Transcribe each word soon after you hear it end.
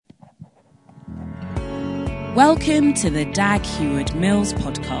Welcome to the Dag Heward Mills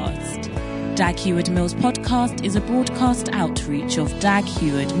podcast. Dag Heward Mills podcast is a broadcast outreach of Dag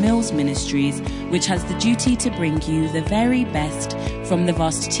Heward Mills Ministries, which has the duty to bring you the very best from the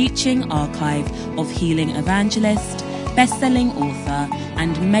vast teaching archive of healing evangelist, best-selling author,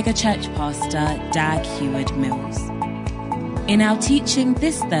 and megachurch pastor Dag Heward Mills. In our teaching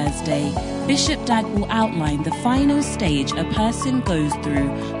this Thursday, Bishop Dag will outline the final stage a person goes through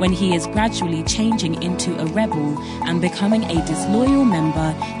when he is gradually changing into a rebel and becoming a disloyal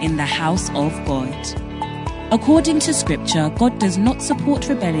member in the house of God. According to Scripture, God does not support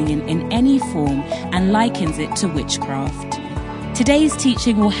rebellion in any form and likens it to witchcraft. Today's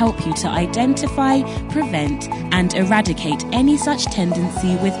teaching will help you to identify, prevent, and eradicate any such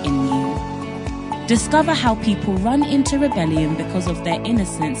tendency within you. Discover how people run into rebellion because of their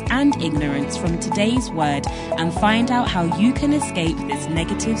innocence and ignorance from today's word and find out how you can escape this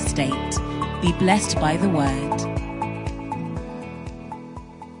negative state. Be blessed by the word.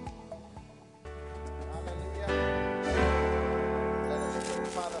 Hallelujah.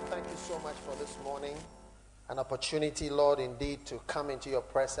 Father, thank you so much for this morning. An opportunity, Lord, indeed, to come into your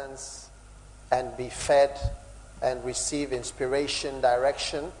presence and be fed and receive inspiration,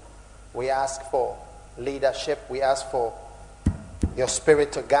 direction. We ask for leadership. We ask for your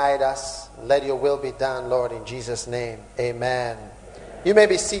spirit to guide us. Let your will be done, Lord, in Jesus' name. Amen. You may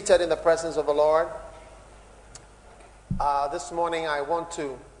be seated in the presence of the Lord. This morning I want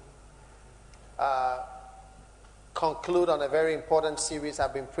to conclude on a very important series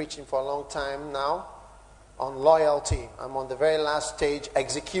I've been preaching for a long time now on loyalty. I'm on the very last stage,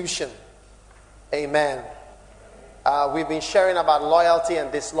 execution. Amen. We've been sharing about loyalty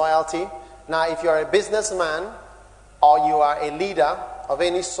and disloyalty. Now, if you're a businessman or you are a leader of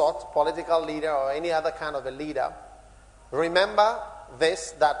any sort, political leader or any other kind of a leader, remember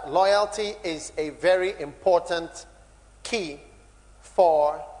this, that loyalty is a very important key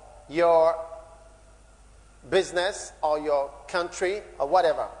for your business or your country or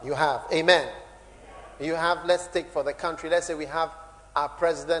whatever you have. Amen. You have, let's take for the country, let's say we have our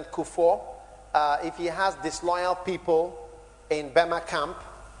President Kufuor. If he has disloyal people in Bema camp,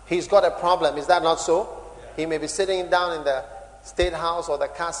 he's got a problem. Is that not so? Yeah. He may be sitting down in the State House or the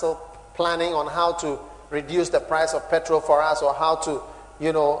castle planning on how to reduce the price of petrol for us, or how to,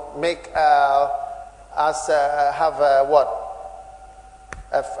 make us have a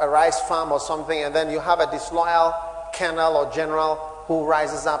rice farm or something, and then you have a disloyal colonel or general who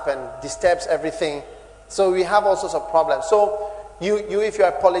rises up and disturbs everything. So we have all sorts of problems. So you, if you're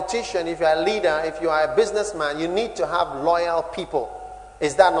a politician, if you're a leader, if you are a businessman, you need to have loyal people.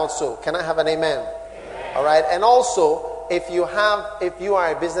 Is that not so? Can I have an amen? Amen. All right. And also, if you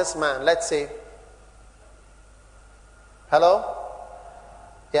are a businessman, let's say, hello?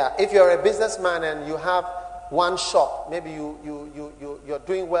 Yeah. If you're a businessman and you have one shop, maybe you're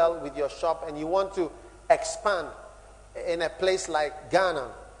doing well with your shop and you want to expand in a place like Ghana,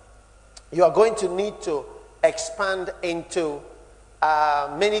 you are going to need to expand into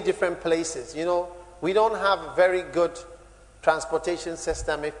many different places. We don't have a very good transportation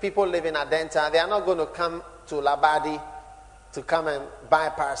system. If people live in Adenta, they are not going to come to Labadi to come and buy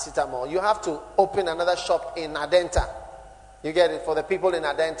paracetamol. You have to open another shop in Adenta. You get it? For the people in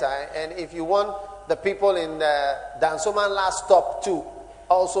Adenta. And if you want the people in Dansoman Last Stop to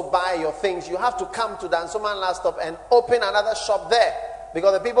also buy your things, you have to come to Dansoman Last Stop and open another shop there.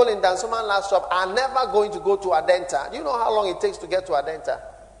 Because the people in Dansoman Last Stop are never going to go to Adenta. Do you know how long it takes to get to Adenta?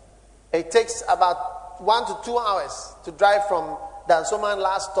 It takes about 1 to 2 hours to drive from Dansoman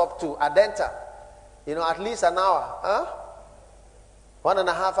Last Stop to Adenta. At least an hour.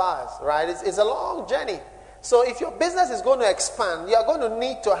 1.5 hours, right? It's a long journey. So if your business is going to expand, you are going to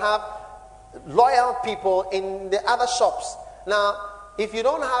need to have loyal people in the other shops. Now, if you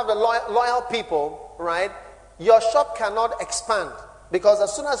don't have the loyal people, right, your shop cannot expand. Because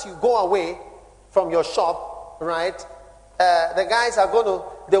as soon as you go away from your shop, right, the guys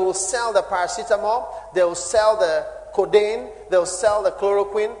they will sell the paracetamol, they will sell the codeine, they will sell the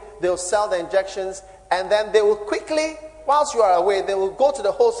chloroquine, they will sell the injections, and then they will quickly, whilst you are away, they will go to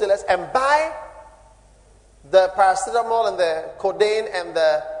the wholesalers and buy the paracetamol and the codeine and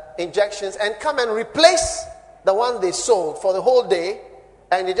the injections and come and replace the one they sold for the whole day,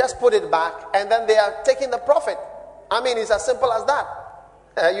 and they just put it back, and then they are taking the profit. I mean, it's as simple as that.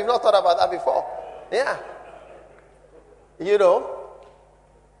 You've not thought about that before. Yeah.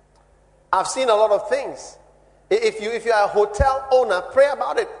 I've seen a lot of things. If you are a hotel owner, pray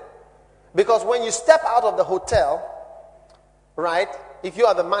about it. Because when you step out of the hotel, right, if you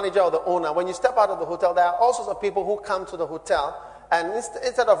are the manager or the owner, when you step out of the hotel, there are all sorts of people who come to the hotel, and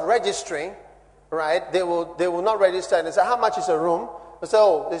instead of registering, right? They will not register and they say, how much is a room? They say,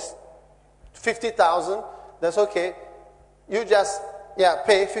 oh, it's 50,000. That's okay. You just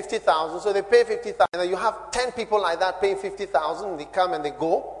pay 50,000. So they pay 50,000. And you have 10 people like that paying 50,000. They come and they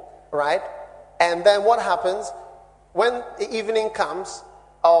go, right? And then what happens when the evening comes,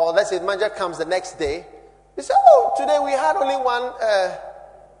 or let's say the manager comes the next day? They say, oh, today we had only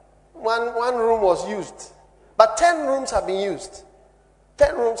one room was used, but 10 rooms have been used.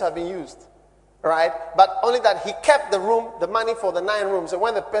 10 rooms have been used, right? But only that he kept the money for the 9 rooms. And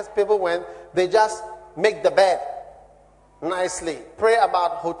when the people went, they just make the bed nicely. Pray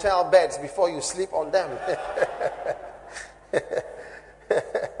about hotel beds before you sleep on them.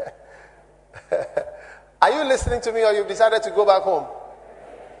 Are you listening to me, or you've decided to go back home?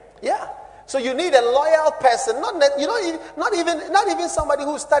 Yeah. So you need a loyal person, not even somebody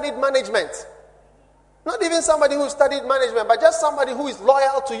who studied management. Not even somebody who studied management, but just somebody who is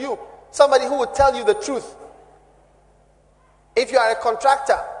loyal to you. Somebody who will tell you the truth. If you are a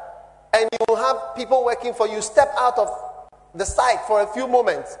contractor and you have people working for you, step out of the site for a few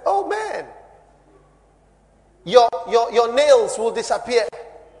moments. Oh man, your nails will disappear.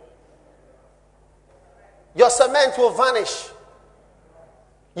 Your cement will vanish.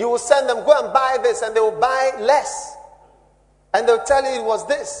 You will send them, go and buy this, and they will buy less. And they'll tell you it was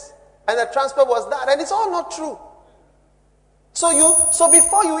this, and the transport was that, and it's all not true. So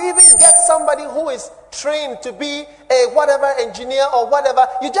before you even get somebody who is trained to be a whatever engineer or whatever,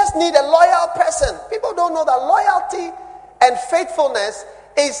 you just need a loyal person. People don't know that loyalty and faithfulness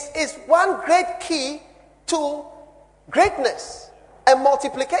is one great key to greatness and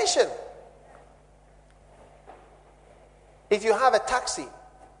multiplication. If you have a taxi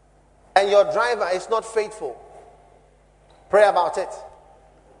and your driver is not faithful, pray about it.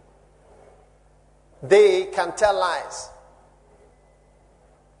 They can tell lies.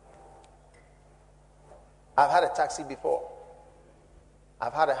 I've had a taxi before.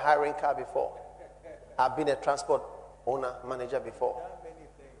 I've had a hiring car before. I've been a transport owner, manager before.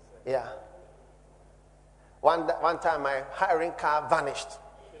 Yeah. One time my hiring car vanished.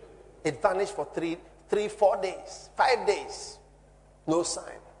 It vanished for 4 days, 5 days. No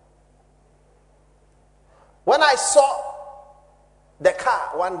sign. When I saw the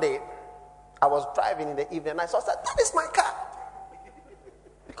car one day, I was driving in the evening and I said, that is my car.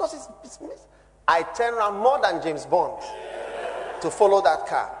 Because it's missing. I turned around more than James Bond to follow that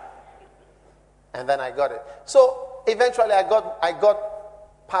car. And then I got it. So eventually I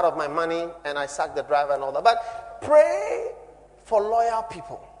got part of my money and I sacked the driver and all that. But pray for loyal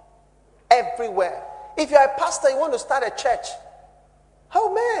people everywhere. If you're a pastor, you want to start a church.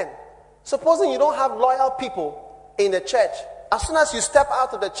 Oh man, supposing you don't have loyal people in the church, as soon as you step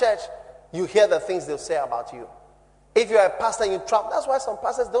out of the church, you hear the things they'll say about you. If you're a pastor and you travel, that's why some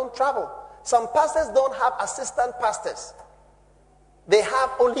pastors don't travel. Some pastors don't have assistant pastors. They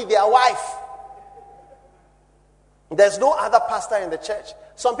have only their wife. There's no other pastor in the church.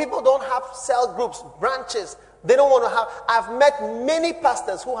 Some people don't have cell groups, branches. They don't want to have. I've met many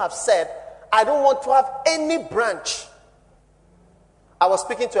pastors who have said, I don't want to have any branch. I was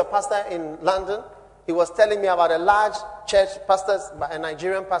speaking to a pastor in London. He was telling me about a large church, a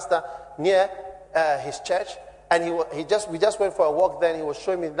Nigerian pastor near his church. And we just went for a walk there, and he was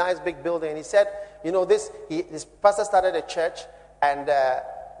showing me a nice big building. And he said, this pastor started a church, and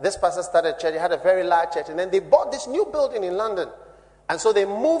this pastor started a church. He had a very large church. And then they bought this new building in London. And so they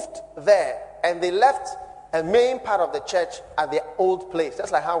moved there, and they left a main part of the church at their old place.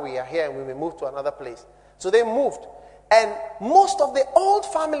 Just like how we are here, and we moved to another place. So they moved. And most of the old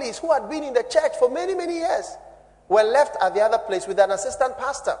families who had been in the church for many, many years were left at the other place with an assistant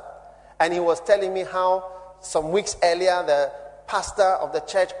pastor. And he was telling me how some weeks earlier, the pastor of the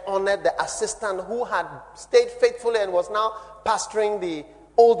church honored the assistant who had stayed faithfully and was now pastoring the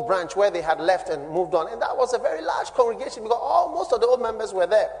old branch where they had left and moved on. And that was a very large congregation because most of the old members were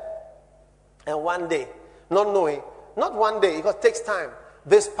there. And one day, not one day, because it takes time,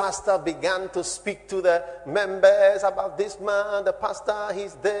 this pastor began to speak to the members about this man, the pastor,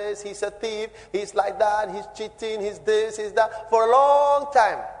 he's this, he's a thief, he's like that, he's cheating, he's this, he's that, for a long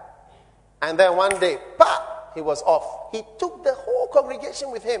time. And then one day, he was off. He took the whole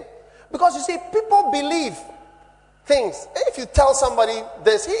congregation with him. Because you see, people believe things. If you tell somebody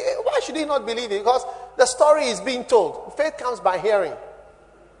this, why should he not believe it? Because the story is being told. Faith comes by hearing.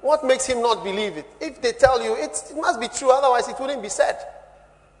 What makes him not believe it? If they tell you, it must be true, otherwise it wouldn't be said.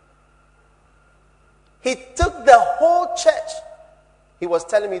 He took the whole church. He was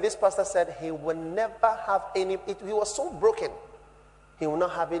telling me, this pastor said he will never have any, he was so broken. He will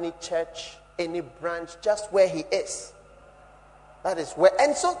not have any church, any branch, just where he is. That is where,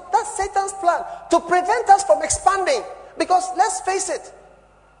 and so that's Satan's plan, to prevent us from expanding. Because let's face it,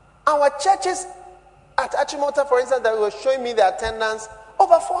 our churches at Achimota, for instance, that were showing me the attendance,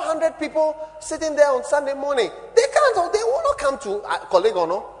 over 400 people sitting there on Sunday morning. They will not come to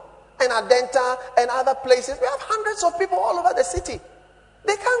Kolegono and Adenta and other places. We have hundreds of people all over the city.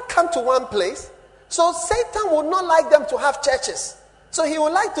 They can't come to one place. So Satan would not like them to have churches. So he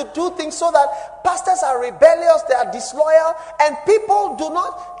would like to do things so that pastors are rebellious, they are disloyal, and people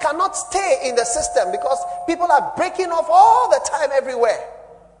cannot stay in the system because people are breaking off all the time everywhere.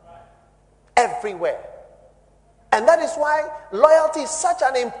 Everywhere. And that is why loyalty is such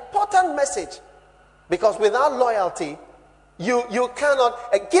an important message. Because without loyalty, you cannot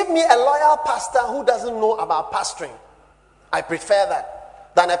give me a loyal pastor who doesn't know about pastoring. I prefer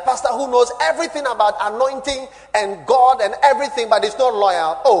that than a pastor who knows everything about anointing and God and everything, but is not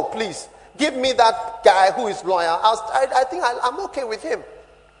loyal. Oh, please, give me that guy who is loyal. I think I'm okay with him.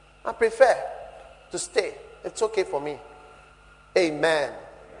 I prefer to stay. It's okay for me. Amen.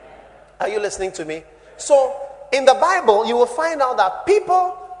 Are you listening to me? So, in the Bible, you will find out that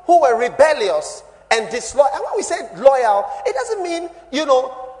people who were rebellious and disloyal, and when we say loyal, it doesn't mean,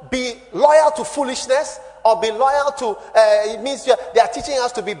 be loyal to foolishness or be loyal to, it means they are teaching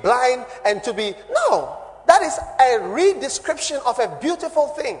us to be blind and to be, no. That is a re-description of a beautiful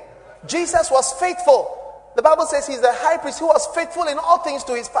thing. Jesus was faithful. The Bible says he's the high priest who was faithful in all things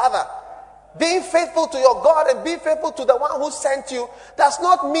to his Father. Being faithful to your God and being faithful to the one who sent you does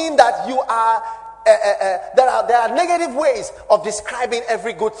not mean that you are, there are negative ways of describing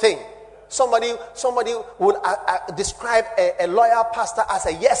every good thing. Somebody would describe a loyal pastor as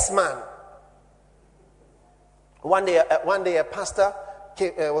a yes man. One day a pastor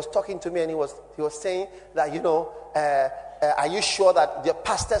was talking to me and he was saying that, are you sure that the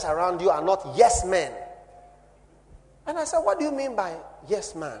pastors around you are not yes men? And I said, what do you mean by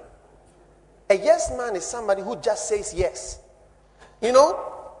yes man? A yes man is somebody who just says yes. And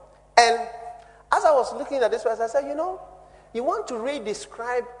as I was looking at this person, I said, you want to really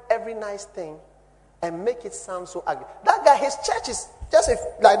describe every nice thing and make it sound so ugly. That guy, his church is just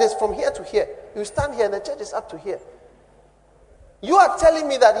like this, from here to here. You stand here and the church is up to here. You are telling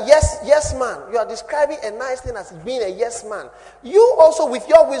me that yes man. You are describing a nice thing as being a yes man. You also, with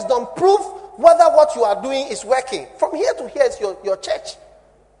your wisdom, prove whether what you are doing is working. From here to here is your church.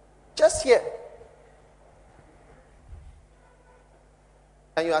 Just here.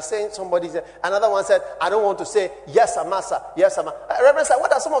 And you are saying another one said, I don't want to say yes, Amasa, yes, Amasa. Reverend said,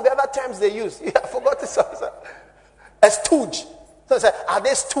 what are some of the other terms they use? I forgot this one. A stooge. So I said, are they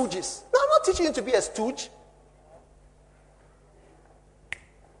stooges? No, I'm not teaching you to be a stooge.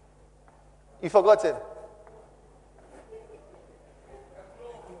 You forgot it.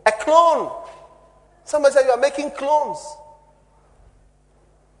 A clone. Somebody said you are making clones.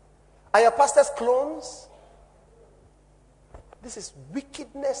 Are your pastors clones? This is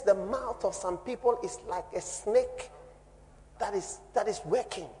wickedness. The mouth of some people is like a snake that is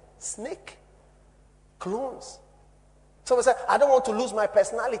working. Snake. Clones. Someone said, I don't want to lose my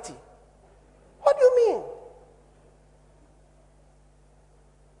personality. What do you mean?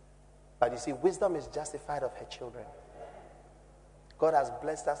 But you see, wisdom is justified of her children. God has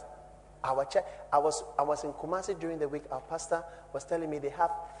blessed us. Our church, I was in Kumasi during the week. Our pastor was telling me they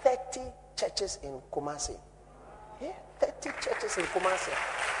have 30 churches in Kumasi. Yeah, 30 churches in Kumasi.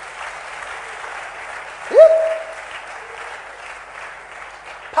 Yeah.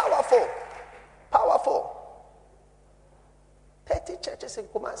 Powerful. Powerful. 30 churches in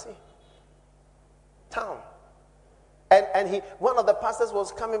Kumasi town. And one of the pastors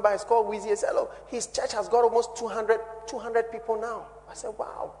was coming by. It's called Wheezy. He said, hello, his church has got almost 200 people now. I said,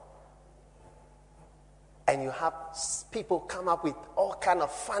 wow. And you have people come up with all kind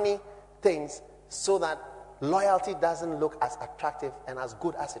of funny things so that loyalty doesn't look as attractive and as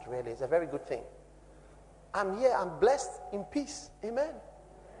good as it really is. It's a very good thing. I'm here. I'm blessed in peace. Amen.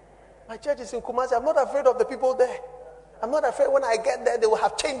 My church is in Kumasi. I'm not afraid of the people there. I'm not afraid when I get there they will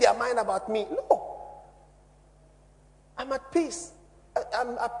have changed their mind about me. No. I'm at peace.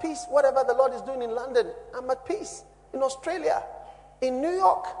 I'm at peace whatever the Lord is doing in London. I'm at peace. In Australia. In New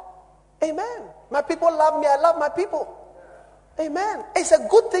York. Amen. My people love me. I love my people. Amen. It's a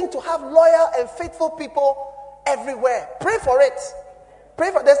good thing to have loyal and faithful people everywhere. Pray for it.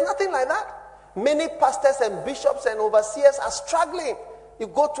 Pray for it. There's nothing like that. Many pastors and bishops and overseers are struggling. You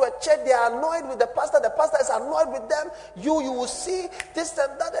go to a church, they are annoyed with the pastor is annoyed with them. You will see this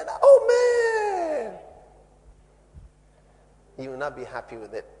and that and that. Oh man. You will not be happy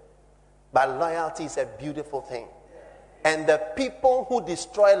with it. But loyalty is a beautiful thing. And the people who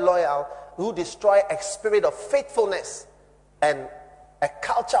destroy a spirit of faithfulness, and a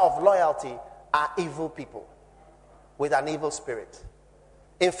culture of loyalty are evil people with an evil spirit.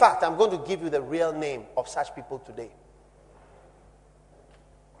 In fact, I'm going to give you the real name of such people today.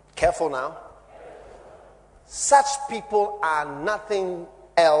 Careful now. Such people are nothing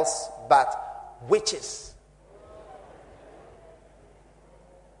else but witches.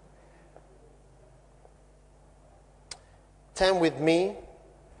 Turn with me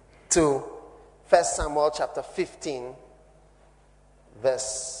to 1 Samuel chapter 15,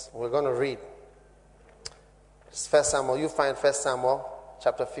 we're going to read. 1 Samuel, you find 1 Samuel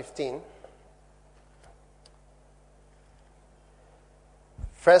chapter 15.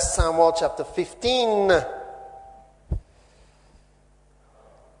 1 Samuel chapter 15,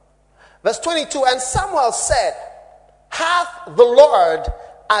 verse 22, and Samuel said, hath the Lord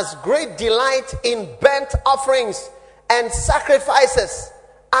as great delight in burnt offerings and sacrifices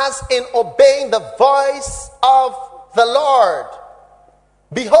as in obeying the voice of the Lord?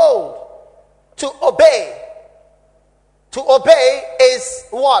 Behold, to obey is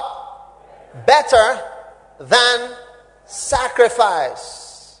what? Better than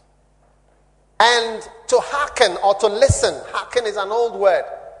sacrifice. And to hearken or to listen, hearken is an old word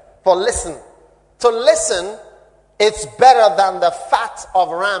for listen. To listen, it's better than the fat of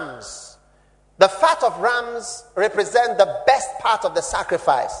rams. The fat of rams represent the best part of the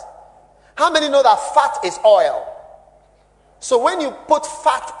sacrifice. How many know that fat is oil? So when you put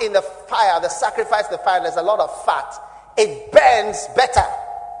fat in the fire, the sacrifice, the fire, there's a lot of fat. It burns better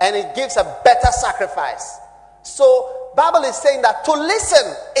and it gives a better sacrifice. So Bible is saying that to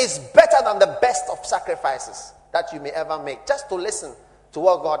listen is better than the best of sacrifices that you may ever make. Just to listen to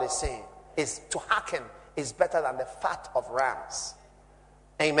what God is saying, is to hearken, is better than the fat of rams.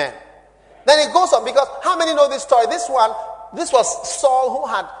 Amen. Then it goes on, because how many know this story? This was Saul who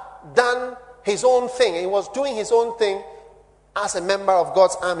had done his own thing. He was doing his own thing as a member of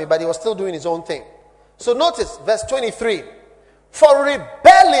God's army, but he was still doing his own thing. So notice verse 23. For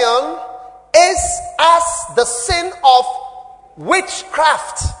rebellion is as the sin of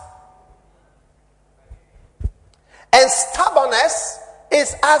witchcraft, and stubbornness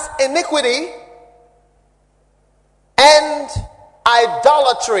is as iniquity and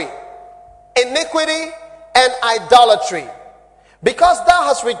idolatry. Iniquity and idolatry. Because thou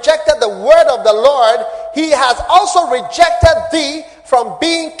hast rejected the word of the Lord, he has also rejected thee from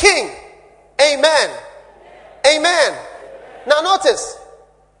being king. Amen. Amen. Now notice,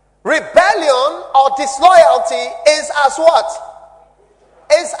 rebellion or disloyalty is as what?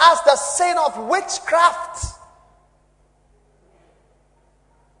 Is as the sin of witchcraft.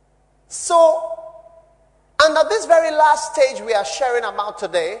 So, under this very last stage we are sharing about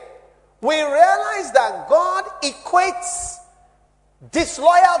today, we realize that God equates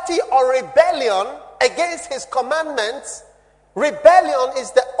disloyalty or rebellion against his commandments. Rebellion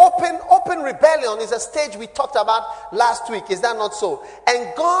is the open rebellion is a stage we talked about last week. Is that not so?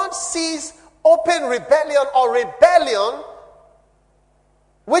 And God sees open rebellion or rebellion,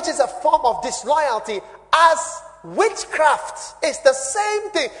 which is a form of disloyalty, as witchcraft. It's the same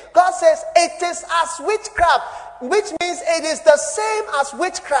thing. God says it is as witchcraft, which means it is the same as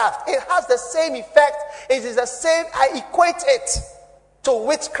witchcraft. It has the same effect. It is the same. I equate it to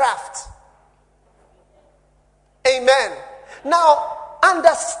witchcraft. Amen. Now,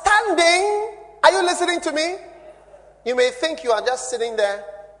 understanding, are you listening to me? You may think you are just sitting there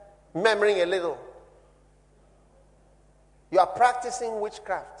murmuring a little. You are practicing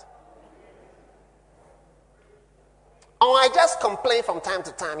witchcraft. Oh, I just complain from time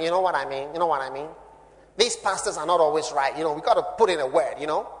to time. You know what I mean? You know what I mean? These pastors are not always right. You know, we got to put in a word, you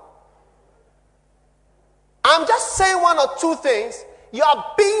know. I'm just saying one or two things. You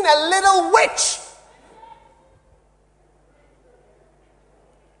are being a little witch.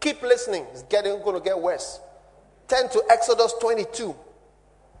 Keep listening. It's going to get worse. Turn to Exodus 22.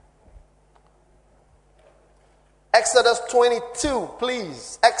 Exodus 22,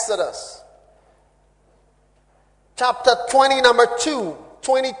 please. Exodus. Chapter 20, number 2.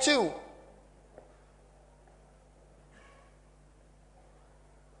 22.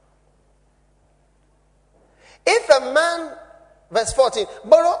 If a man, verse 14,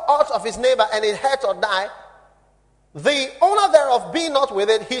 borrow aught of his neighbor and it hurt or die, the owner thereof be not with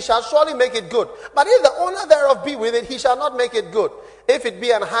it, he shall surely make it good. But if the owner thereof be with it, he shall not make it good. If it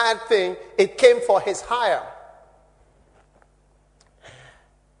be an hired thing, it came for his hire.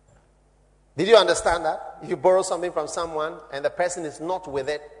 Did you understand that? If you borrow something from someone and the person is not with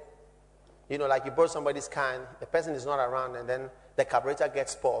it, you know, like you borrow somebody's car and the person is not around and then the carburetor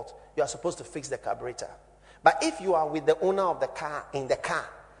gets spoiled, you are supposed to fix the carburetor. But if you are with the owner of the car in the car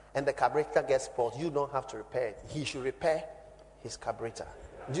and the carburetor gets spoiled, you don't have to repair it. He should repair his carburetor.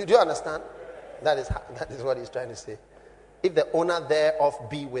 Do you understand? That is what he's trying to say. If the owner thereof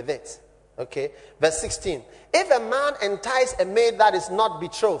be with it. Okay. Verse 16. If a man entice a maid that is not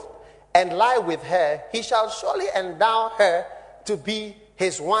betrothed and lie with her, he shall surely endow her to be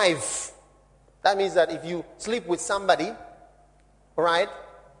his wife. That means that if you sleep with somebody, right,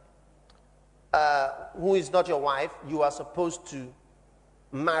 who is not your wife, you are supposed to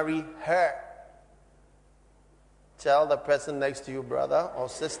marry her. Tell the person next to you, brother or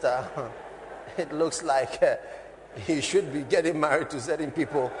sister, it looks like you should be getting married to certain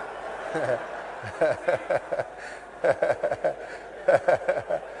people.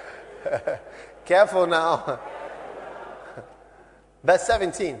 Careful now. Verse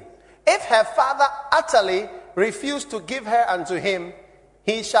 17. If her father utterly refuse to give her unto him,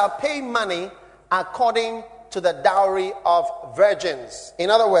 he shall pay money according to the dowry of virgins. In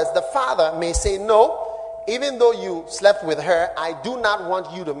other words, the father may say, no, even though you slept with her, I do not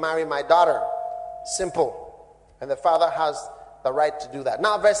want you to marry my daughter. Simple. And the father has the right to do that.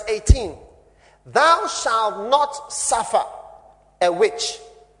 Now, verse 18. Thou shalt not suffer a witch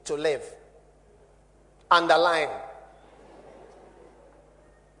to live. Underline.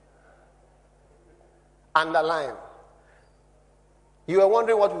 Underline. You were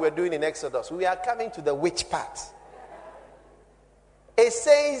wondering what we were doing in Exodus. We are coming to the witch part. It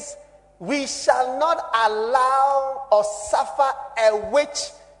says, we shall not allow or suffer a witch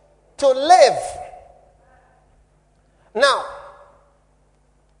to live. Now,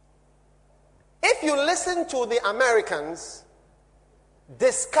 if you listen to the Americans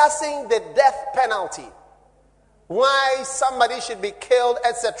discussing the death penalty, why somebody should be killed,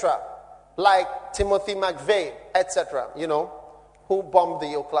 etc., like Timothy McVeigh, etc., who bombed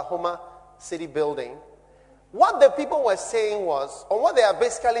the Oklahoma City building, what the people were saying was, or what they are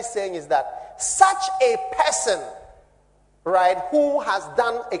basically saying is that such a person, right, who has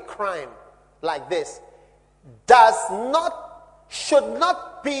done a crime like this,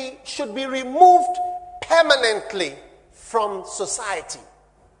 should be removed permanently from society.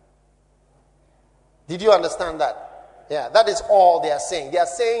 Did you understand that? Yeah, that is all they are saying. They are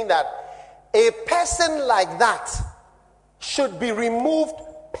saying that a person like that should be removed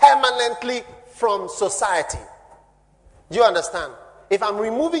permanently from society. Do you understand? If I'm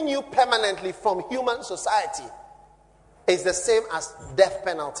removing you permanently from human society, it's the same as death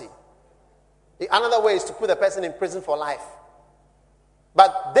penalty. Another way is to put a person in prison for life.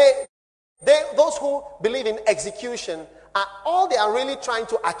 But those who believe in execution, all they are really trying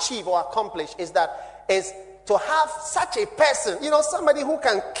to achieve or accomplish is to have such a person, somebody who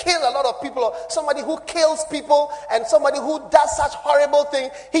can kill a lot of people, or somebody who kills people, and somebody who does such horrible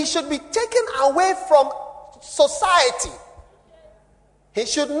things. He should be taken away from society. He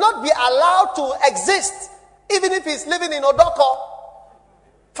should not be allowed to exist, even if he's living in Odoko,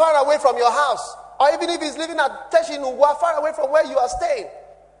 far away from your house, or even if he's living at Teshinungwa, far away from where you are staying,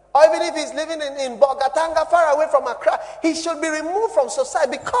 or even if he's living in Bogatanga, far away from Accra. He should be removed from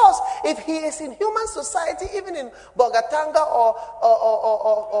society, because if he is in human society, even in Bogatanga or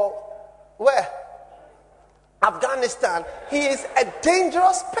where? Afghanistan, he is a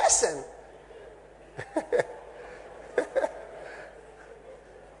dangerous person.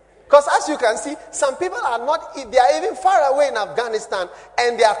 Because as you can see, some people they are even far away in Afghanistan,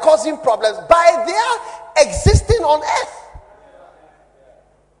 and they are causing problems by their existing on earth.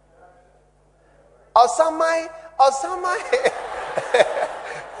 Osamai.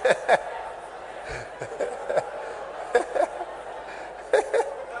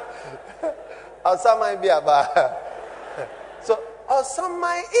 Osamai Biaba. So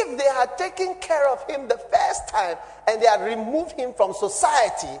Osamai, if they had taken care of him the first time and they had removed him from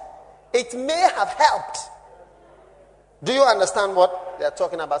society, it may have helped. Do you understand what they are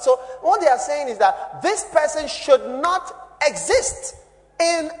talking about? So what they are saying is that this person should not exist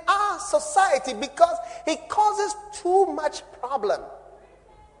in our society because he causes too much problem.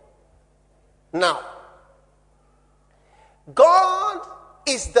 Now, God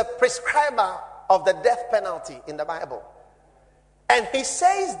is the prescriber of the death penalty in the Bible. And he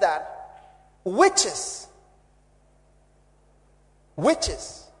says that witches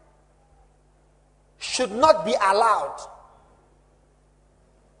should not be allowed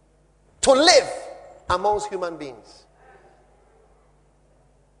to live amongst human beings.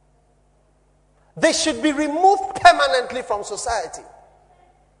 They should be removed permanently from society.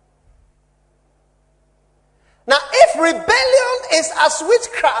 Now, if rebellion is as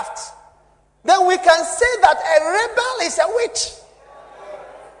witchcraft, then we can say that a rebel is a witch.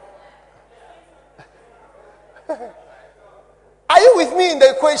 Are you with me in the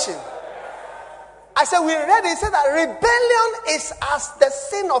equation? I said, we read it. It said that rebellion is as the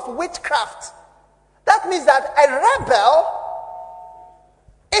sin of witchcraft. That means that a rebel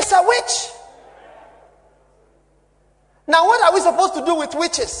is a witch. Now, what are we supposed to do with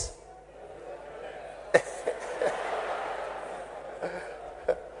witches?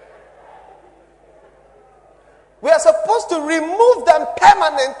 We are supposed to remove them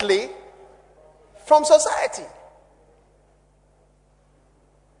permanently from society.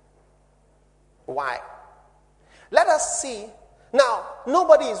 Why? Let us see. Now,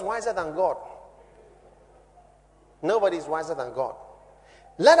 nobody is wiser than God. Nobody is wiser than God.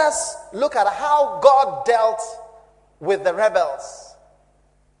 Let us look at how God dealt with the rebels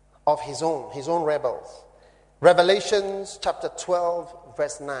of his own rebels. Revelations chapter 12,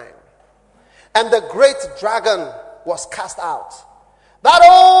 verse 9. And the great dragon was cast out, that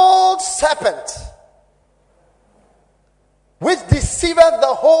old serpent, which deceiveth the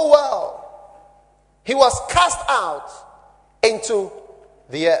whole world. He was cast out into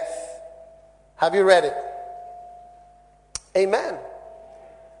the earth. Have you read it? Amen.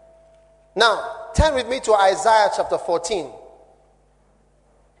 Now, turn with me to Isaiah chapter 14.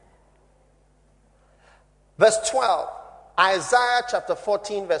 Verse 12. Isaiah chapter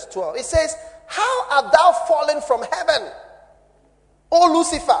 14, verse 12. It says, how art thou fallen from heaven, O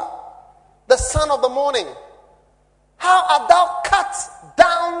Lucifer, the son of the morning? How art thou cut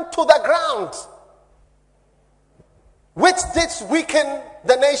down to the ground, which didst weaken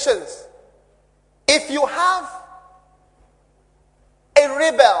the nations? If you have a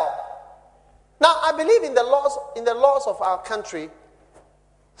rebel. Now, I believe in the laws of our country,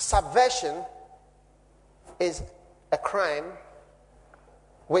 subversion is a crime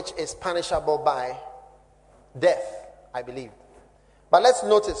which is punishable by death, I believe. But let's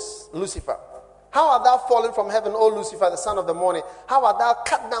notice Lucifer. How art thou fallen from heaven, O Lucifer, the son of the morning? How art thou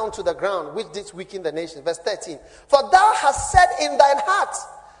cut down to the ground, which didst weaken the nation? Verse 13. For thou hast said in thine heart,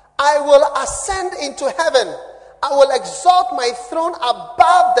 I will ascend into heaven. I will exalt my throne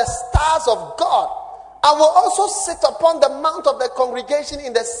above the stars of God. I will also sit upon the mount of the congregation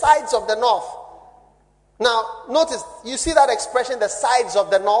in the sides of the north. Now, notice, you see that expression, the sides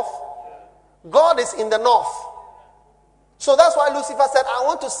of the north? God is in the north. So that's why Lucifer said, I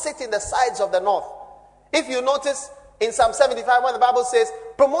want to sit in the sides of the north. If you notice in Psalm 75, when the Bible says,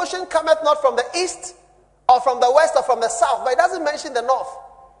 promotion cometh not from the east or from the west or from the south, but it doesn't mention the north.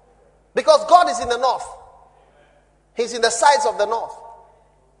 Because God is in the north. He's in the sides of the north.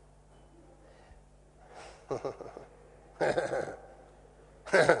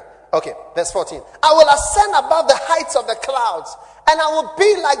 Okay, verse 14. I will ascend above the heights of the clouds, and I will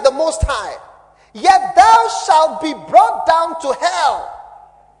be like the Most High. Yet thou shalt be brought down to hell,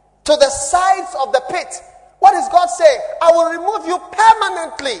 to the sides of the pit. What is God saying? I will remove you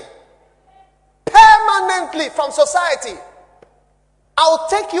permanently from society. I will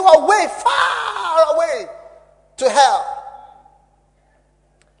take you away, far away to hell.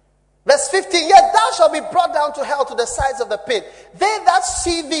 Verse 15, yet thou shalt be brought down to hell, to the sides of the pit. They that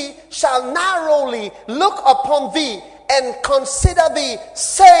see thee shall narrowly look upon thee and consider thee,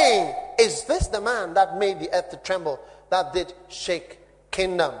 saying, is this the man that made the earth to tremble, that did shake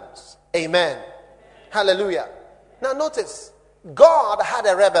kingdoms? Amen. Hallelujah. Now notice, God had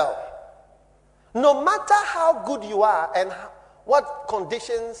a rebel. No matter how good you are and what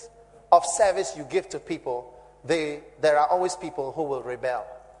conditions of service you give to people, there are always people who will rebel.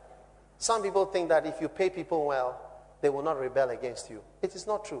 Some people think that if you pay people well, they will not rebel against you. It is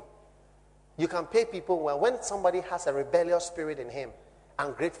not true. You can pay people well. When somebody has a rebellious spirit in him,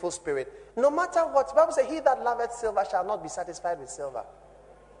 ungrateful spirit, no matter what, the Bible says, he that loveth silver shall not be satisfied with silver.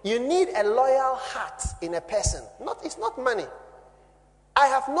 You need a loyal heart in a person. It's not money. I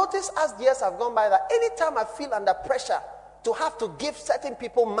have noticed as the years have gone by that anytime I feel under pressure to have to give certain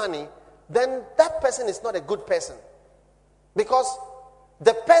people money, then that person is not a good person. Because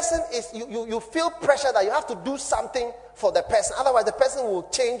the person is, you feel pressure that you have to do something for the person. Otherwise, the person will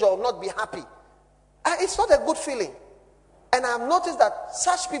change or not be happy. It's not a good feeling. And I've noticed that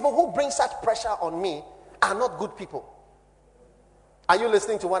such people who bring such pressure on me are not good people. Are you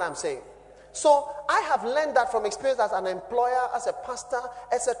listening to what I'm saying? So I have learned that from experience as an employer, as a pastor,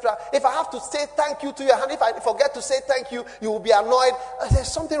 etc. If I have to say thank you to your hand, if I forget to say thank you, you will be annoyed.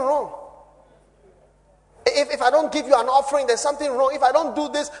 There's something wrong. If I don't give you an offering, there's something wrong. If I don't do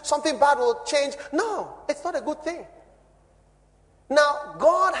this, something bad will change. No, it's not a good thing. Now,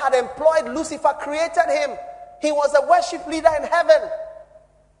 God had employed Lucifer, created him. He was a worship leader in heaven.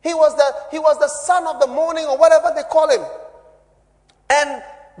 He was the son of the morning, or whatever they call him. And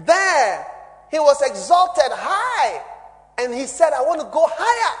there, he was exalted high. And he said, I want to go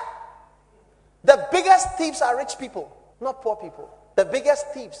higher. The biggest thieves are rich people, not poor people. The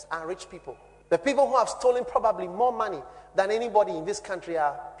biggest thieves are rich people. The people who have stolen probably more money than anybody in this country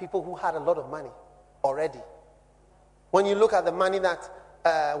are people who had a lot of money already. When you look at the money that,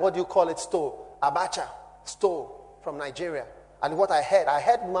 stole, Abacha stole from Nigeria. And what I heard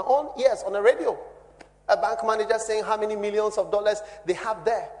with my own ears on the radio. A bank manager saying how many millions of dollars they have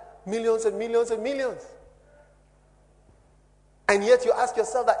there. Millions and millions and millions. And yet you ask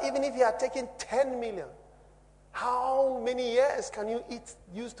yourself that even if you are taking 10 million, how many years can you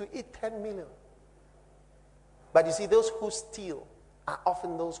use to eat 10 million? But you see, those who steal are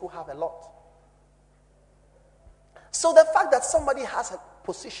often those who have a lot. So the fact that somebody has a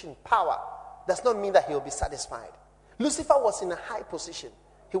position, power, does not mean that he will be satisfied. Lucifer was in a high position.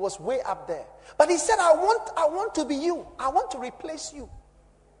 He was way up there. But he said, I want to be you. I want to replace you.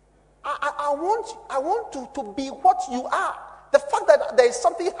 I want to be what you are. The fact that there is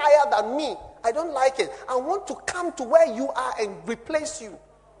something higher than me, I don't like it. I want to come to where you are and replace you.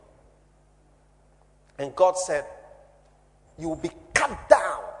 And God said, you will be cut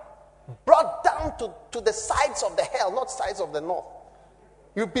down, brought down to the sides of the hell, not sides of the north.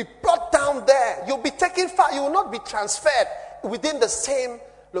 You'll be brought down there. You'll be taken far. You will not be transferred within the same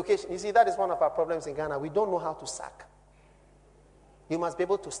location. You see, that is one of our problems in Ghana. We don't know how to sack. You must be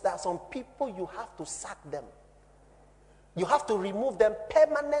able to start. Some people, you have to sack them. You have to remove them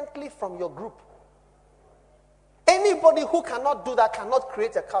permanently from your group. Anybody who cannot do that cannot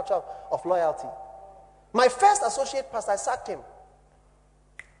create a culture of loyalty. My first associate pastor, I sacked him.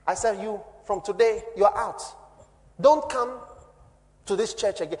 I said, you, from today, you're out. Don't come to this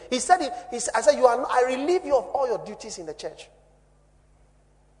church again. I said, I relieve you of all your duties in the church.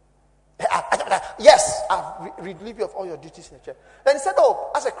 Yes, I relieve you of all your duties in the church. Then he said,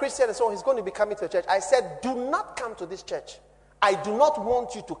 as a Christian, so he's going to be coming to the church. I said, do not come to this church. I do not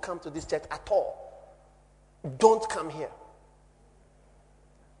want you to come to this church at all. Don't come here.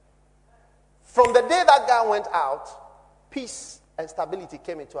 From the day that guy went out, peace and stability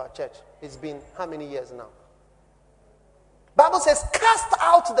came into our church. It's been how many years now? Bible says, cast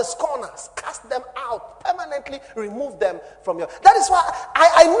out the scorners. Cast them out. Permanently remove them from your... That is why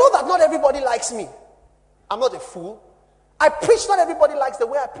I know that not everybody likes me. I'm not a fool. I preach, not everybody likes the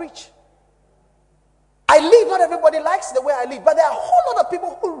way I preach. I lead, not everybody likes the way I lead. But there are a whole lot of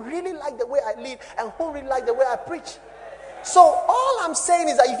people who really like the way I lead and who really like the way I preach. So all I'm saying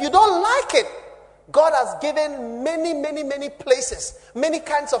is that if you don't like it, God has given many places, many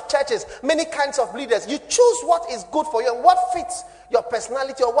kinds of churches, many kinds of leaders. You choose what is good for you and what fits your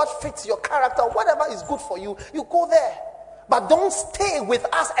personality or what fits your character, whatever is good for you, you go there. But don't stay with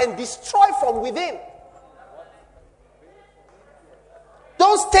us and destroy from within.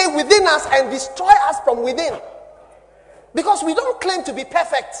 Don't stay within us and destroy us from within. Because we don't claim to be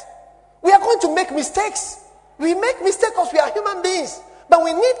perfect. We are going to make mistakes. We make mistakes because we are human beings. But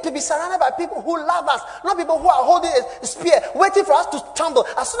we need to be surrounded by people who love us, not people who are holding a spear, waiting for us to stumble.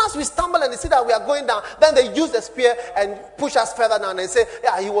 As soon as we stumble and they see that we are going down, then they use the spear and push us further down and say,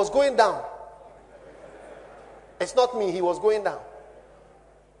 yeah, he was going down. It's not me, he was going down.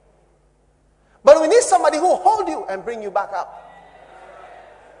 But we need somebody who will hold you and bring you back up.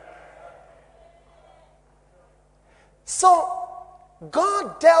 So,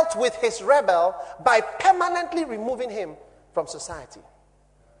 God dealt with his rebel by permanently removing him from society.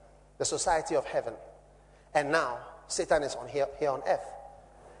 The society of heaven. And now, Satan is here on earth.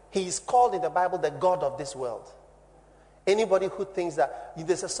 He is called in the Bible the God of this world. Anybody who thinks that,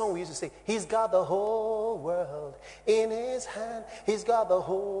 there's a song we used to sing, he's got the whole world in his hand. He's got the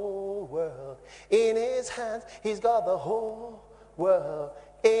whole world in his hands. He's got the whole world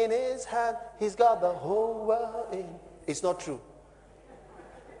in his hand. He's got the whole world in. It's not true.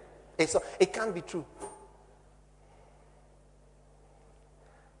 It can't be true.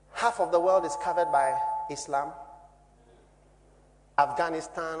 Half of the world is covered by Islam.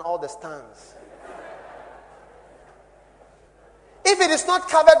 Afghanistan, all the stands. If it is not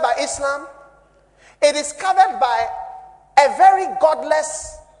covered by Islam, it is covered by a very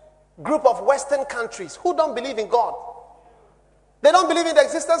godless group of Western countries who don't believe in God. They don't believe in the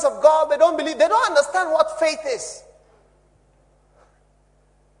existence of God. They don't understand what faith is.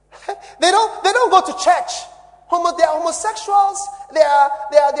 They don't go to church. They are homosexuals. They are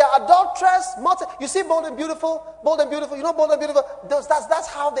adulterers. You see Bold and Beautiful. You know Bold and Beautiful. That's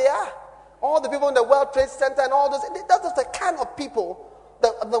how they are. All the people in the World Trade Center and all those. That's the kind of people,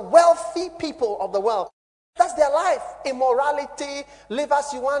 the wealthy people of the world. That's their life. Immorality, live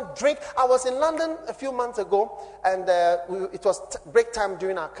as you want, drink. I was in London a few months ago, and it was break time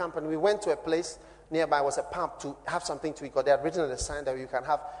during our camp, and we went to a place nearby. It was a pub to have something to eat. Because they had written on the sign that you can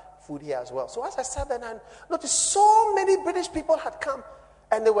have food here as well. So as I sat there, I noticed so many British people had come,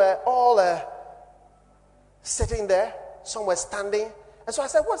 and they were all sitting there. Some were standing. And so I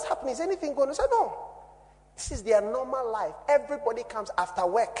said, what's happening? Is anything going on? I said, no. This is their normal life. Everybody comes after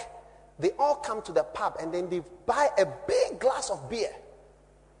work. They all come to the pub, and then they buy a big glass of beer.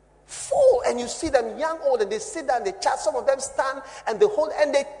 Full. And you see them young, old, and they sit down, they chat. Some of them stand, and they hold,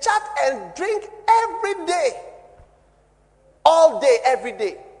 and they chat and drink every day. All day, every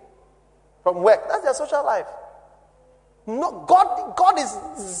day. From work. That's their social life. No, God is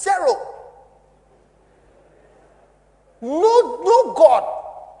zero. No God.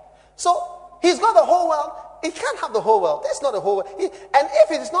 So he's got the whole world. He can't have the whole world. That's not the whole world. And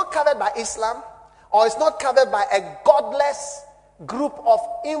if it is not covered by Islam, or it's not covered by a godless group of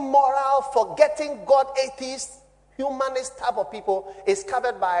immoral, forgetting God, atheist, humanist type of people, it's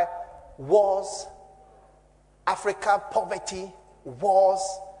covered by wars, Africa, poverty, wars,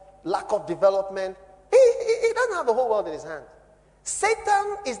 lack of development. He doesn't have the whole world in his hands.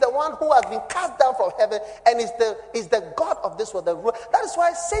 Satan is the one who has been cast down from heaven and is the God of this world. That is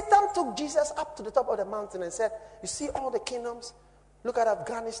why Satan took Jesus up to the top of the mountain and said, you see all the kingdoms? Look at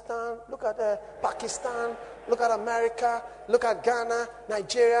Afghanistan, look at Pakistan, look at America, look at Ghana,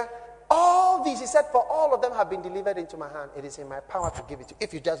 Nigeria. All these, he said, for all of them have been delivered into my hand. It is in my power to give it to you.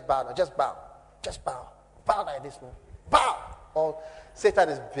 If you just bow now, just bow. Just bow. Bow like this man. Bow. Satan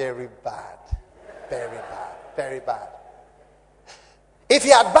is very bad. Very bad. Very bad. If he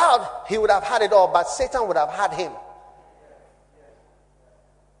had bowed, he would have had it all, but Satan would have had him.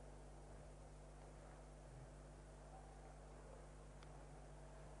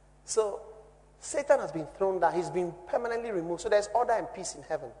 So, Satan has been thrown down. He's been permanently removed. So there's order and peace in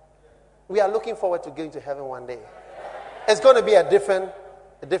heaven. We are looking forward to going to heaven one day. It's going to be a different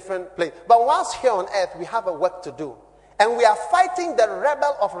place. But once here on earth, we have a work to do. And we are fighting the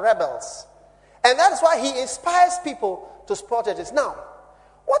rebel of rebels. And that is why he inspires people to support it. Now,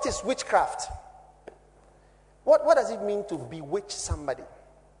 what is witchcraft? What does it mean to bewitch somebody?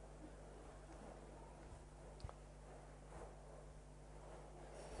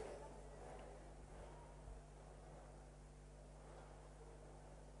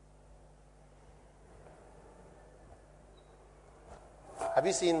 Have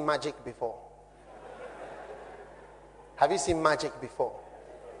you seen magic before? Have you seen magic before?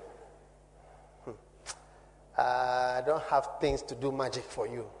 I don't have things to do magic for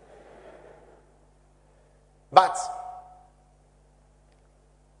you. But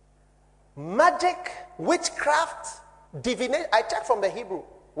magic, witchcraft, divination. I checked from the Hebrew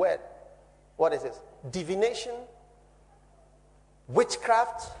word. What is this? Divination,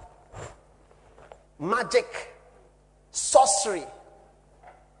 witchcraft, magic, sorcery,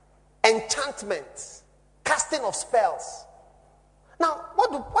 enchantments, casting of spells. Now,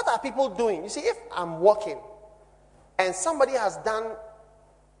 what are people doing? You see, if I'm walking and somebody has done...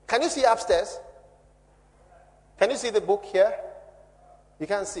 Can you see upstairs? Can you see the book here? You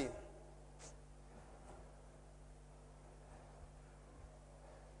can't see.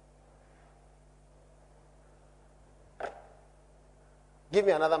 Give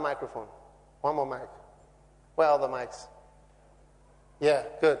me another microphone. One more mic. Where are the mics? Yeah,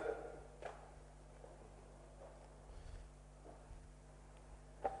 good.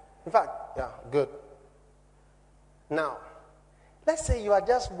 In fact, yeah, good. Now, let's say you are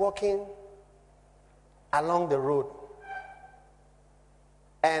just walking along the road.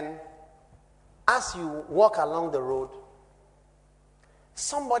 And as you walk along the road,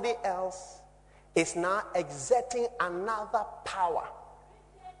 somebody else is now exerting another power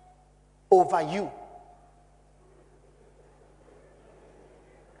over you.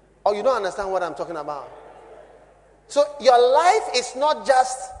 Oh, you don't understand what I'm talking about? So your life is not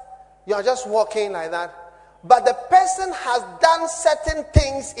just, you're just walking like that, but the person has done certain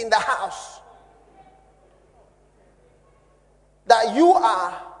things in the house that you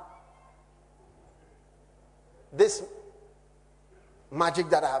are this magic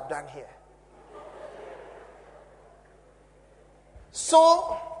that I have done here.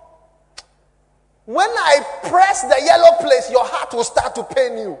 So when I press the yellow place, your heart will start to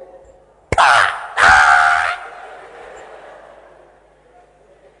pain you.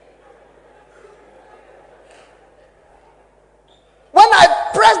 When I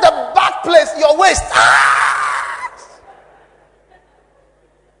press the back place, your waist.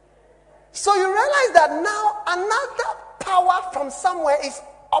 So you realize that now another power from somewhere is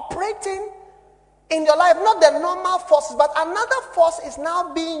operating in your life. Not the normal forces, but another force is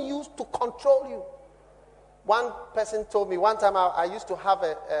now being used to control you. One person told me, one time I used to have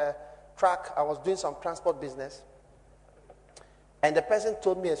a truck. I was doing some transport business. And the person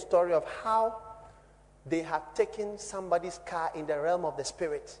told me a story of how they had taken somebody's car in the realm of the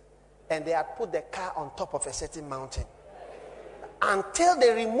spirit, and they had put the car on top of a certain mountain. Until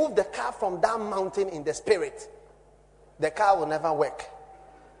they removed the car from that mountain in the spirit, the car will never work.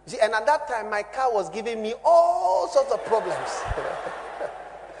 See, and at that time, my car was giving me all sorts of problems.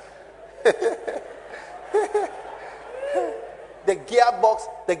 The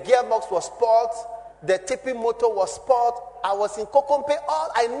gearbox was spoiled. The tipping motor was spoiled. I was in Kokompe.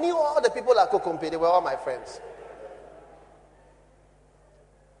 I knew all the people at Kokompe. They were all my friends.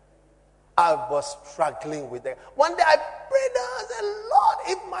 I was struggling with them. One day I prayed, I said, Lord,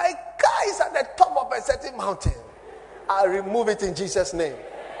 if my car is at the top of a certain mountain, I'll remove it in Jesus' name.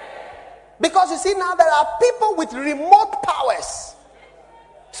 Because you see, now there are people with remote powers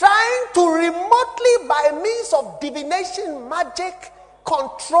trying to remotely, by means of divination, magic,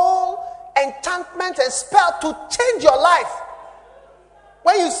 control, enchantment, and spell, to change your life.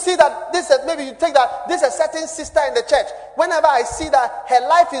 When you see that maybe you take that this is a certain sister in the church. Whenever I see that her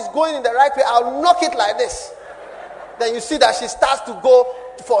life is going in the right way, I'll knock it like this. Then you see that she starts to go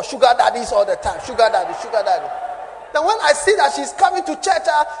for sugar daddies all the time. Sugar daddy, sugar daddy. Then when I see that she's coming to church,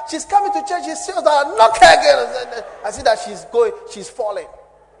 she feels that I knock her again. I see that she's falling.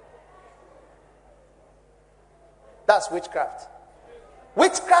 That's witchcraft.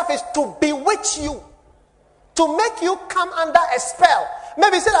 Witchcraft is to bewitch you, to make you come under a spell.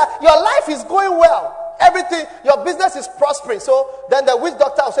 Maybe say that your life is going well, everything, your business is prospering. So then the witch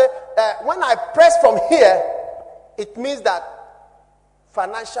doctor will say, when I press from here, it means that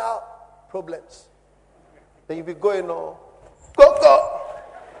financial problems. Then you'll be going, go.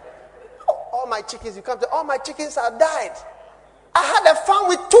 All my chickens, you come to, all my chickens have died. I had a farm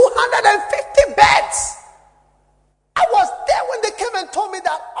with 250 beds. I was there when they came and told me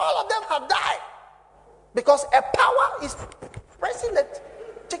that all of them have died. Because a power is pressing the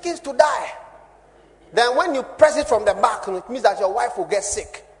chickens to die. Then when you press it from the back, it means that your wife will get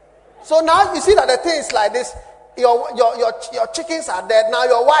sick. So now you see that the thing is like this. Your chickens are dead. Now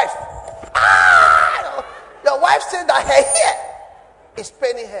your wife. Your wife said that her hair is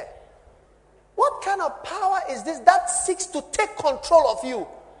paining her. What kind of power is this that seeks to take control of you?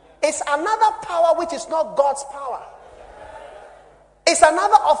 It's another power which is not God's power. It's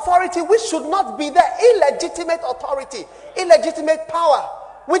another authority which should not be there. Illegitimate authority, illegitimate power,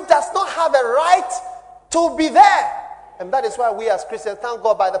 which does not have a right to be there. And that is why we as Christians, thank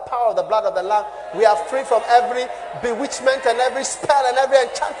God, by the power of the blood of the Lamb, we are free from every bewitchment and every spell and every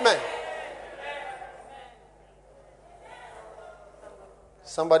enchantment.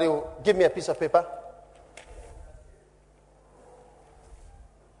 Somebody will give me a piece of paper.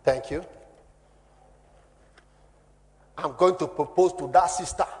 Thank you. I'm going to propose to that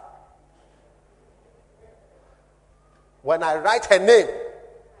sister. When I write her name,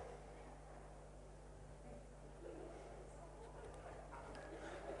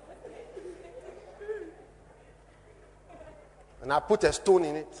 and I put a stone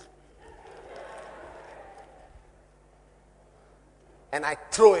in it, and I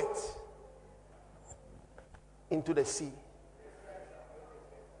throw it into the sea,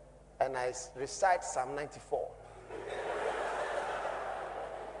 and I recite Psalm 94.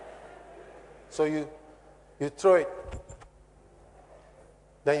 So you throw it.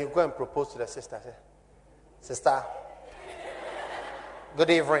 Then you go and propose to the sister. Say, sister, good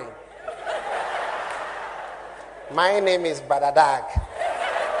evening. My name is Brother Dag.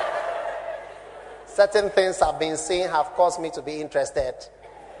 Certain things I've been seeing have caused me to be interested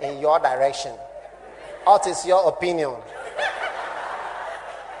in your direction. What is your opinion?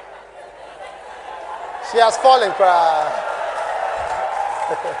 She has fallen, cry.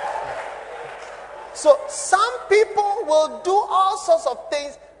 So some people will do all sorts of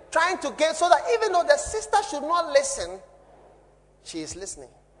things trying to get, so that even though the sister should not listen, she is listening.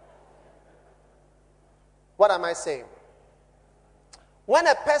 What am I saying? When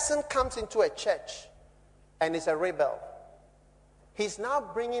a person comes into a church and is a rebel, he's now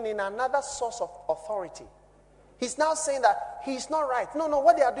bringing in another source of authority. He's now saying that he's not right. No,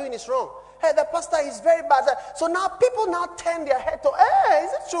 what they are doing is wrong. Hey, the pastor is very bad. So now people now turn their head to, hey,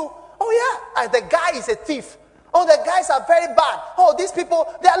 is it true? Oh yeah, the guy is a thief. Oh, the guys are very bad. Oh, these people,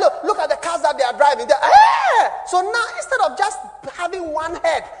 look at the cars that they are driving. So now instead of just having one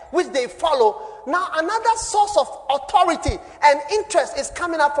head which they follow, now another source of authority and interest is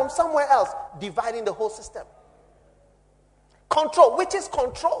coming up from somewhere else, dividing the whole system. Control, which is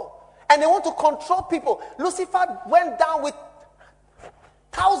control. And they want to control people. Lucifer went down with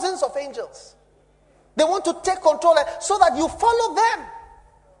thousands of angels. They want to take control so that you follow them.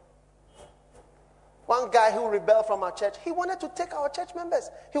 One guy who rebelled from our church, he wanted to take our church members.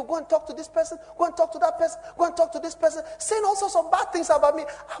 He would go and talk to this person, go and talk to that person, go and talk to this person, saying all sorts of bad things about me.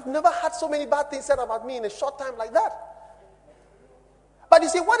 I've never had so many bad things said about me in a short time like that. But you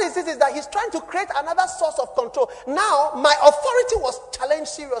see, what is this is that he's trying to create another source of control. Now, my authority was challenged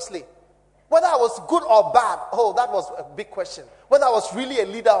seriously. Whether I was good or bad, that was a big question. Whether I was really a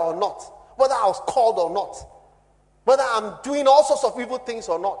leader or not. Whether I was called or not. Whether I'm doing all sorts of evil things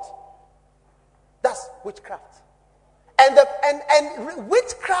or not. That's witchcraft. And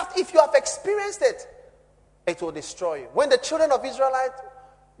witchcraft, if you have experienced it, it will destroy you. When the children of Israel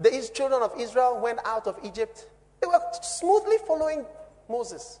went out of Egypt, they were smoothly following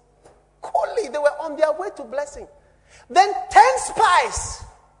Moses. Coolly, they were on their way to blessing. Then 10 spies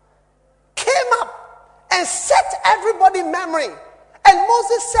came up and set everybody memory. And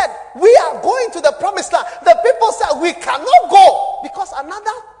Moses said, we are going to the promised land. The people said, we cannot go because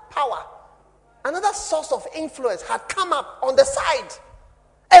another power, another source of influence had come up on the side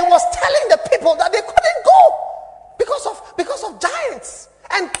and was telling the people that they couldn't go because of giants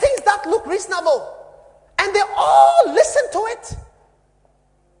and things that look reasonable. And they all listened to it.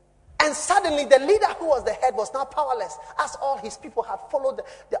 And suddenly the leader who was the head was now powerless, as all his people had followed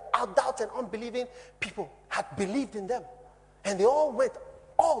the doubt and unbelieving people had believed in them. And they all went,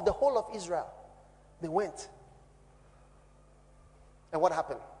 the whole of Israel, they went. And what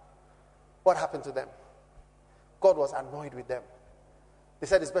happened? What happened to them? God was annoyed with them. They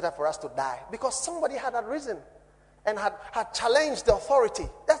said it's better for us to die because somebody had arisen and had challenged the authority.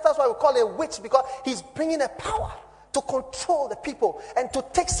 That's why we call it a witch, because he's bringing a power to control the people and to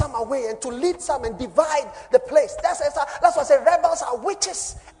take some away and to lead some and divide the place. That's why I say rebels are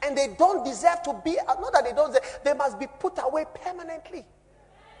witches and they don't deserve to be, not that they don't deserve, they must be put away permanently.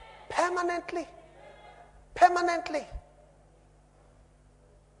 Permanently. Permanently.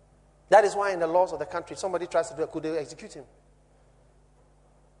 That is why in the laws of the country, somebody tries to do it, could they execute him?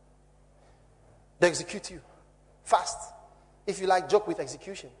 They execute you. Fast. If you like, joke with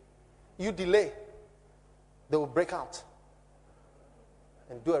execution. You delay, they will break out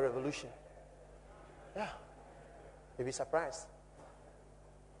and do a revolution. Yeah. You'll be surprised.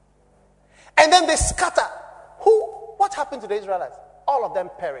 And then they scatter. What happened to the Israelites? All of them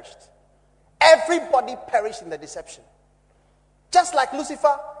perished. Everybody perished in the deception. Just like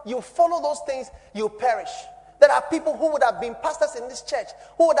Lucifer, you follow those things, you perish. There are people who would have been pastors in this church,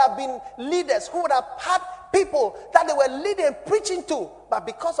 who would have been leaders, who would have had people that they were leading and preaching to, but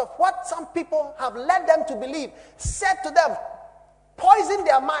because of what some people have led them to believe, said to them, poison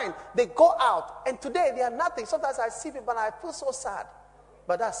their mind, they go out, and today they are nothing. Sometimes I see people and I feel so sad,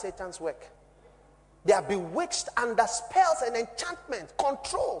 but that's Satan's work. They are bewitched under spells and enchantment,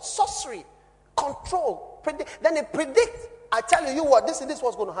 control, sorcery, control. Then they predict. I tell you what, this is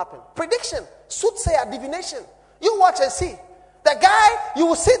what's going to happen. Prediction, soothsayer, divination. You watch and see. The guy, you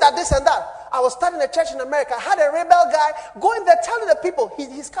will see that this and that. I was starting a church in America. I had a rebel guy going there telling the people,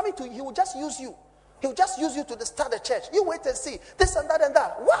 he's coming to you. He will just use you. He will just use you to start the church. You wait and see. This and that and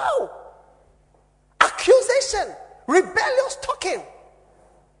that. Wow. Accusation. Rebellious talking.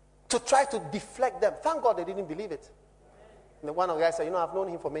 To try to deflect them. Thank God they didn't believe it. And one of the guys said, I've known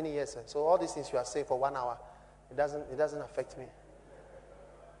him for many years. Sir. So all these things you are saying for 1 hour, it doesn't affect me.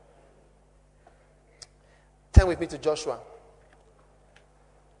 Turn with me to Joshua.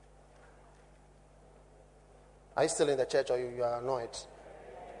 Are you still in the church or you are annoyed?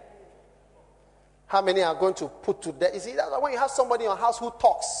 How many are going to put to death? You see, that's when you have somebody in your house who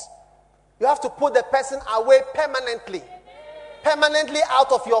talks. You have to put the person away permanently. Permanently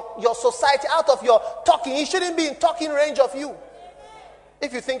out of your society, out of your talking. He shouldn't be in talking range of you.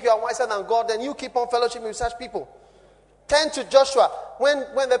 If you think you are wiser than God, then you keep on fellowshipping with such people. Turn to Joshua.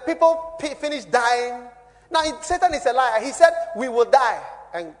 When the people finished dying, now Satan is a liar. He said, we will die.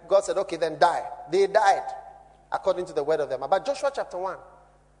 And God said, okay, then die. They died according to the word of them. But Joshua chapter 1.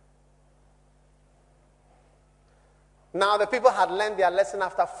 Now the people had learned their lesson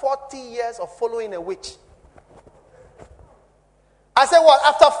after 40 years of following a witch. I said what?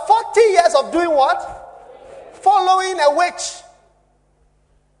 After 40 years of doing what? Following a witch.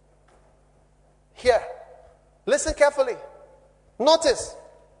 Here. Listen carefully. Notice.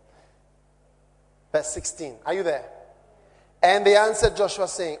 Verse 16. Are you there? And they answered Joshua,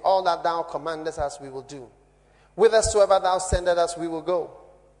 saying, all that thou commandest us we will do. Whithersoever thou sendest us we will go.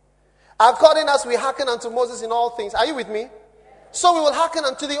 According as we hearken unto Moses in all things. Are you with me? So we will hearken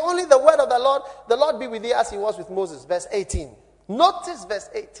unto thee. Only the word of the Lord. The Lord be with thee as he was with Moses. Verse 18. Notice verse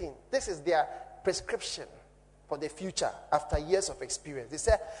 18. This is their prescription for the future after years of experience. They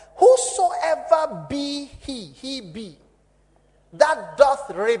said, whosoever be he be, that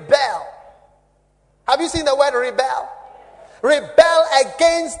doth rebel. Have you seen the word rebel? Rebel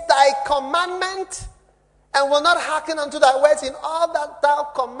against thy commandment, and will not hearken unto thy words. In all that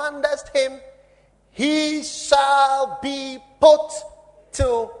thou commandest him, he shall be put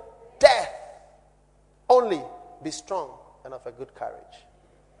to death. Only be strong and of a good courage.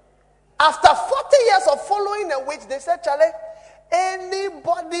 After 40 years of following a witch, they said, Charlie,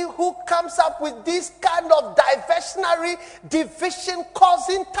 anybody who comes up with this kind of diversionary,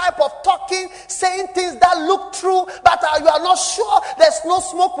 division-causing type of talking, saying things that look true, but you are not sure, there's no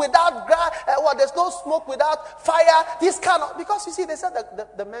smoke without there's no smoke without fire. This kind of, because you see, they said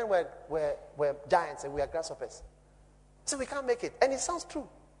that the men were giants and we are grasshoppers, so we can't make it, and it sounds true.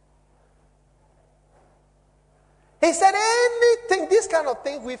 He said anything, this kind of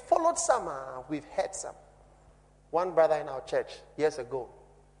thing, we followed some, we've heard some. One brother in our church, years ago,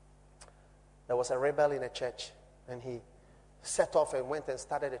 there was a rebel in a church, and he set off and went and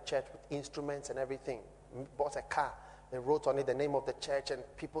started a church with instruments and everything. He bought a car, they wrote on it the name of the church, and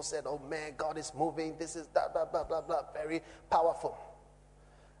people said, oh man, God is moving, this is that, blah, blah, blah, blah, very powerful.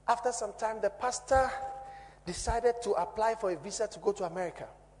 After some time, the pastor decided to apply for a visa to go to America.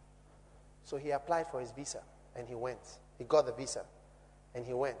 So he applied for his visa, and he went. He got the visa, and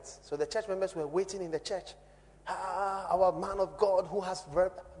he went. So the church members were waiting in the church. Our man of God who has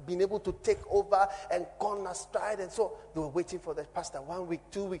been able to take over and gone astride, and so they were waiting for the pastor. 1 week,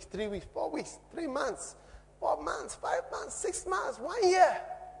 2 weeks, 3 weeks, 4 weeks, 3 months, 4 months, 5 months, 6 months, 1 year.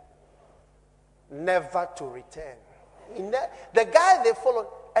 Never to return. The guy they followed,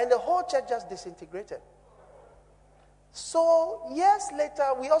 and the whole church just disintegrated. So years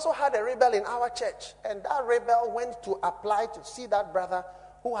later, we also had a rebel in our church, and that rebel went to apply to see that brother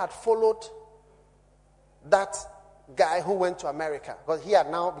who had followed that guy who went to America. Because he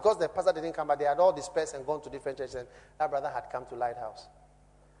had now, because the pastor didn't come back, they had all dispersed and gone to different churches, and that brother had come to Lighthouse.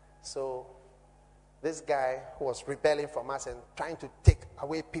 So this guy who was rebelling from us and trying to take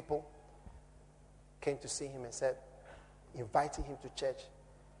away people came to see him and said, inviting him to church.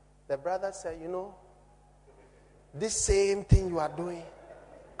 The brother said, you know, this same thing you are doing,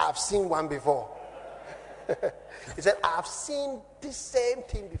 I've seen one before. He said, I've seen this same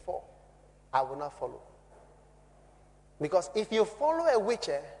thing before. I will not follow. Because if you follow a witch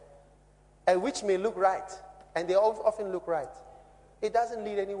may look right, and they often look right. It doesn't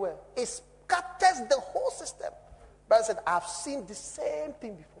lead anywhere. It scatters the whole system. Brother said, I've seen the same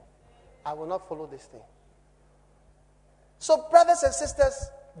thing before. I will not follow this thing. So brothers and sisters,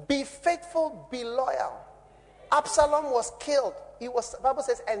 be faithful, be loyal. Absalom was killed. The Bible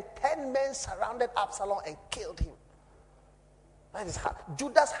says, and 10 men surrounded Absalom and killed him. That is how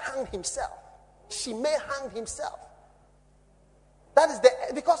Judas hanged himself. Shimei hanged himself. That is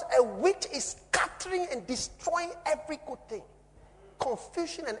because a witch is scattering and destroying every good thing.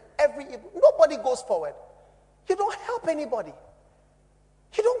 Confusion and every evil. Nobody goes forward. You don't help anybody.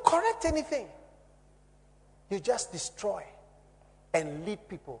 You don't correct anything. You just destroy and lead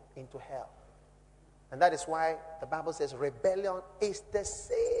people into hell. And that is why the Bible says rebellion is the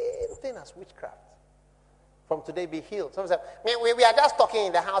same thing as witchcraft. From today, be healed. Someone said, we are just talking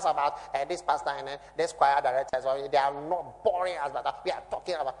in the house about this pastor and this choir directors. They are not boring us, but we are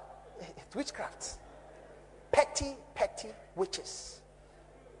talking about witchcraft. Petty witches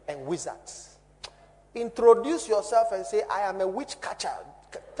and wizards. Introduce yourself and say, I am a witch catcher.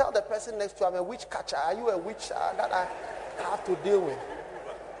 Tell the person next to you, I'm a witch catcher. Are you a witch that I have to deal with?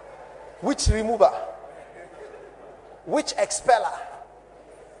 Witch remover. Witch expeller.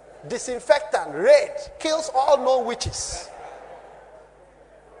 Disinfectant, raid, kills all known witches.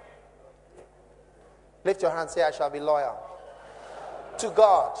 Lift your hand, say, I shall be loyal to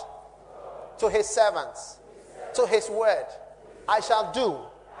God, to his servants, to his word. I shall do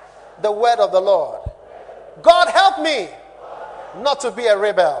the word of the Lord. God help me not to be a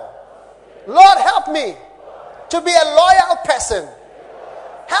rebel. Lord help me to be a loyal person.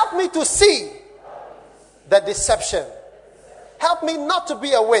 Help me to see the deception. Help me not to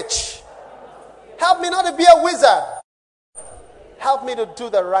be a witch. Help me not to be a wizard. Help me to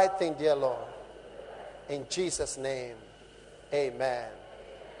do the right thing, dear Lord. In Jesus' name, amen.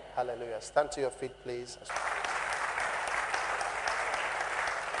 Hallelujah. Stand to your feet, please.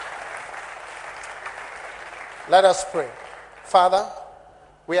 Let us pray. Father,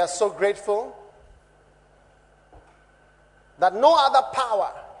 we are so grateful that no other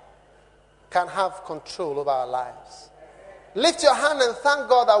power can have control over our lives. Lift your hand and thank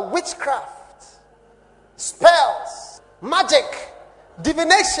God that witchcraft, spells, magic,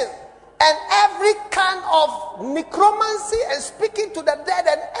 divination, and every kind of necromancy and speaking to the dead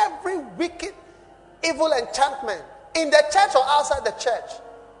and every wicked, evil enchantment in the church or outside the church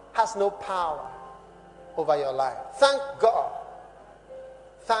has no power over your life. Thank God.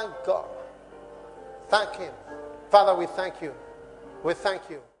 Thank God. Thank Him. Father, we thank you. We thank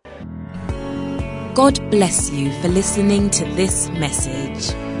you. God bless you for listening to this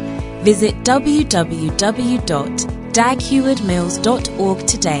message. Visit www.daghewardmills.org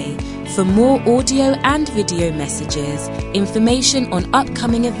today for more audio and video messages, information on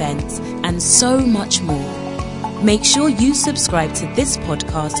upcoming events, and so much more. Make sure you subscribe to this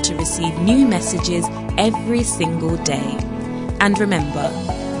podcast to receive new messages every single day. And remember,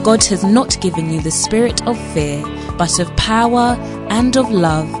 God has not given you the spirit of fear, but of power and of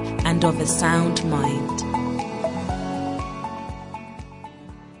love and of a sound mind.